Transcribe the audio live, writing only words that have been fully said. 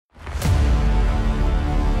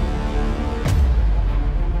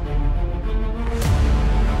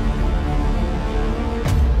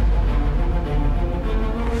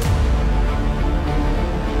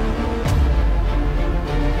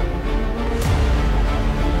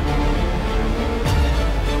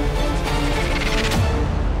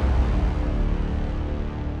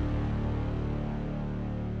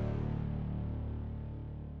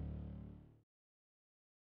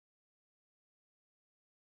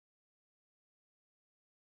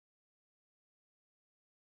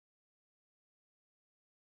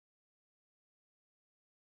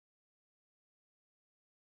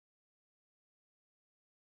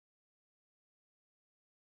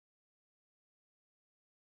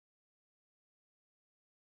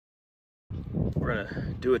We're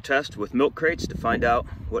gonna do a test with milk crates to find out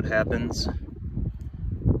what happens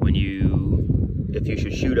when if you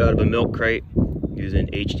should shoot out of a milk crate using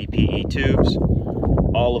HDPE tubes.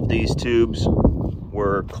 All of these tubes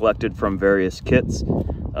were collected from various kits,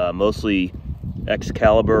 mostly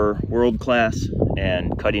Excalibur World Class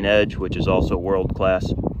and Cutting Edge, which is also World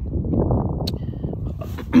Class.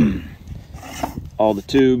 All the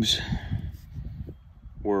tubes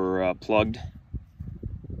were plugged.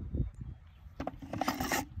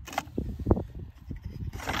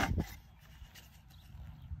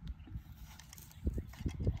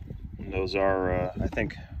 And those are, I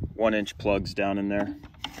think, 1-inch plugs down in there.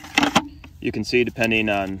 You can see, depending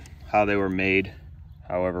on how they were made,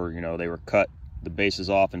 however, they were cut, the bases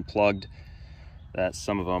off and plugged, that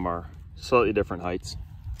some of them are slightly different heights.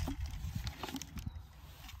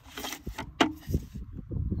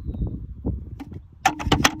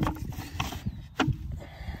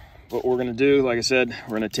 What we're gonna do, like I said,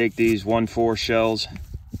 we're gonna take these 1-4 shells,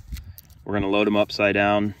 we're gonna load them upside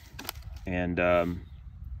down, and we're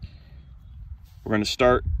gonna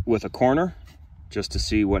start with a corner just to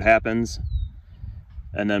see what happens,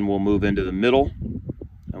 and then we'll move into the middle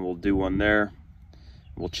and we'll do one there.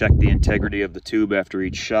 We'll check the integrity of the tube after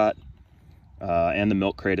each shot, and the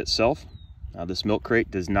milk crate itself. Now, this milk crate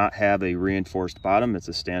does not have a reinforced bottom. It's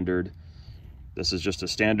a standard, this is just a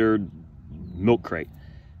standard milk crate.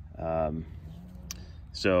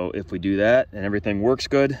 So if we do that and everything works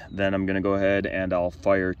good, then I'm gonna go ahead and I'll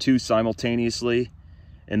fire 2 simultaneously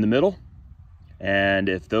in the middle. And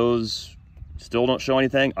if those still don't show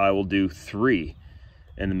anything, I will do 3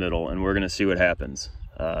 in the middle, and we're gonna see what happens.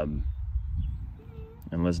 And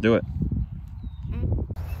let's do it.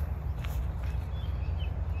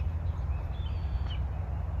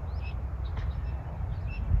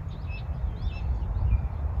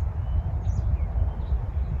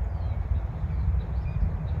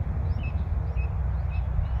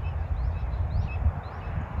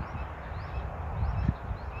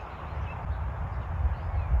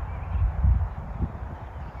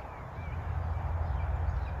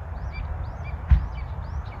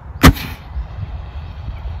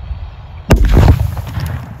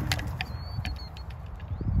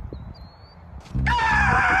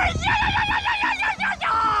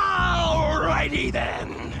 Alrighty then.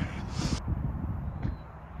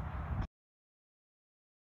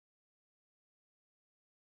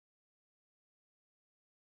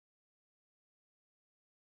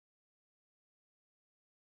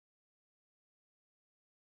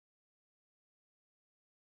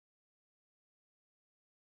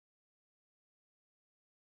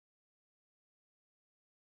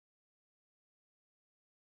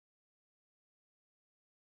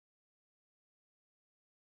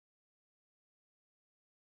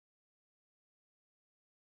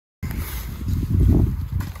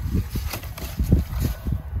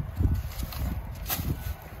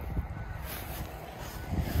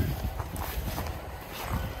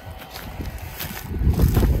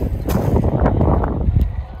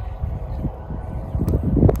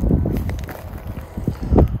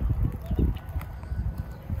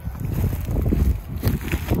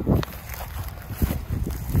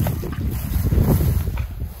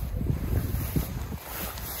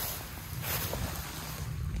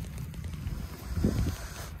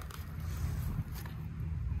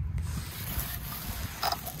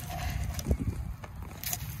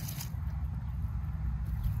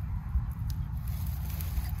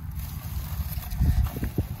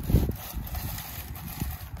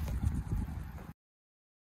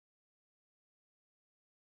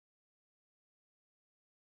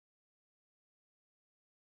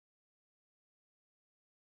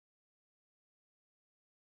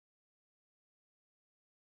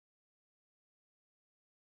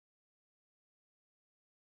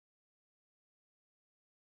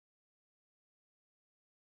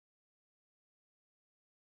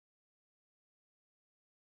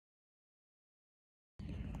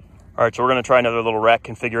 All right, so we're gonna try another little rack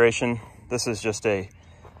configuration. This is just a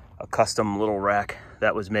custom little rack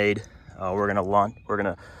that was made. We're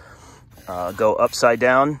gonna go upside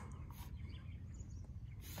down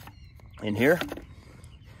in here,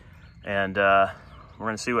 and we're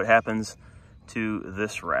gonna see what happens to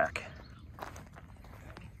this rack.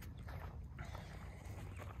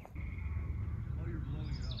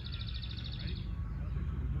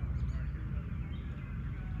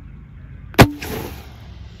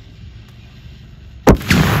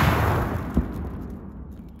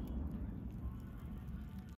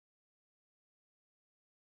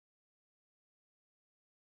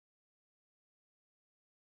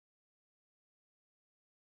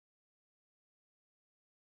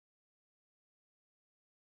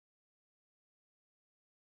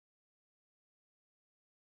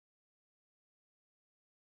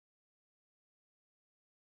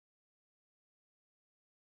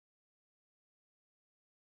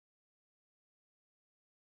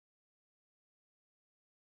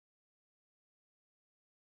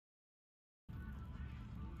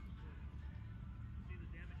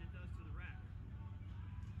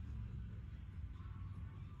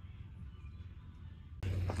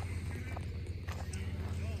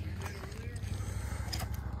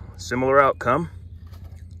 Similar outcome.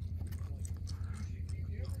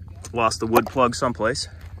 Lost the wood plug someplace.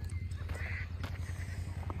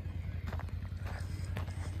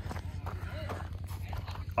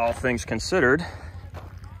 All things considered,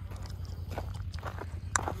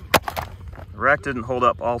 the rack didn't hold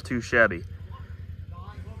up all too shabby.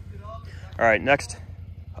 All right, next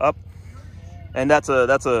up, and that's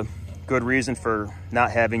a good reason for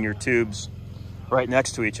not having your tubes right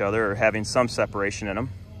next to each other or having some separation in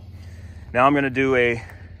them. Now I'm going to do a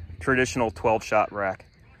traditional 12-shot rack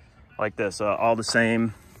like this, all the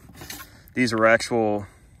same. These are actual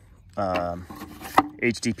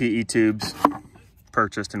HDPE tubes,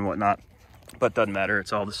 purchased and whatnot, but doesn't matter,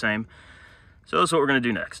 it's all the same. So that's what we're going to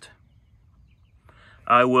do next.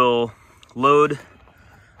 I will load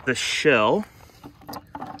the shell.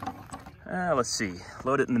 Let's see,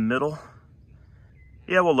 load it in the middle.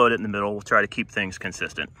 Yeah, we'll load it in the middle. We'll try to keep things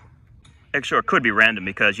consistent. Actually, it could be random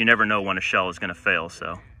because you never know when a shell is going to fail,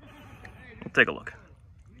 so we'll take a look.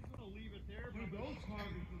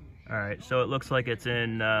 All right, so it looks like it's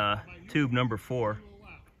in tube number 4.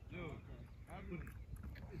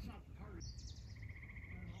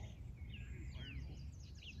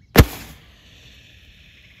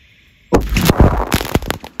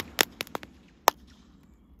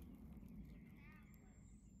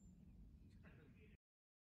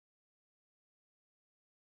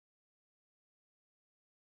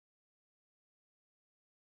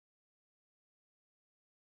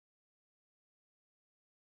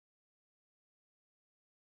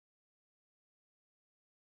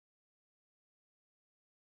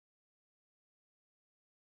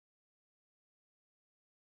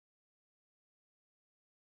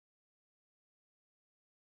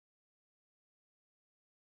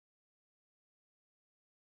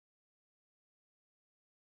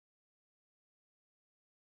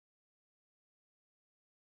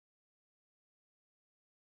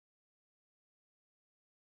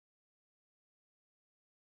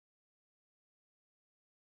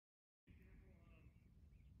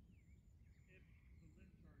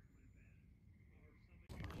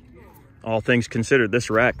 All things considered,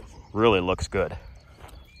 this rack really looks good.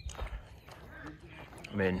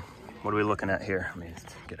 I mean, what are we looking at here? Let me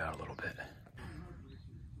get out a little bit.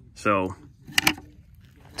 So,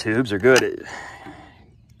 tubes are good.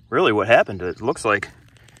 Really what happened, it looks like,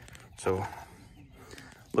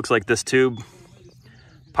 looks like this tube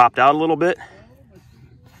popped out a little bit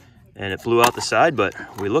and it flew out the side, but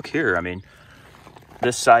we look here, I mean,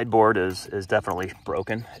 this sideboard is definitely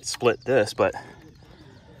broken. It split this, but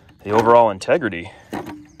the overall integrity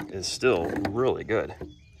is still really good.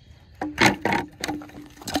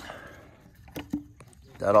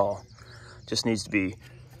 That all just needs to be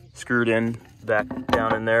screwed in back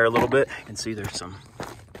down in there a little bit. You can see there's some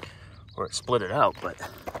where it split it out, but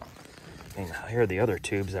I mean, here are the other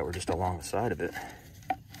tubes that were just along the side of it.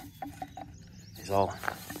 These all,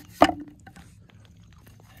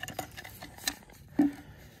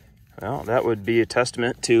 well, that would be a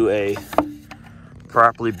testament to a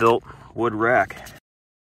properly built wood rack.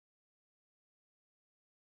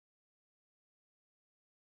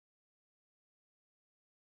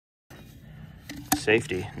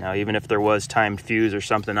 Safety. Now, even if there was timed fuse or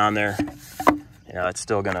something on there, you know, it's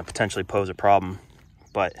still going to potentially pose a problem,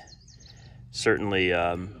 but certainly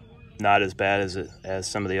not as bad as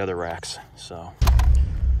some of the other racks. So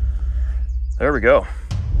there we go.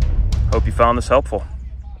 Hope you found this helpful.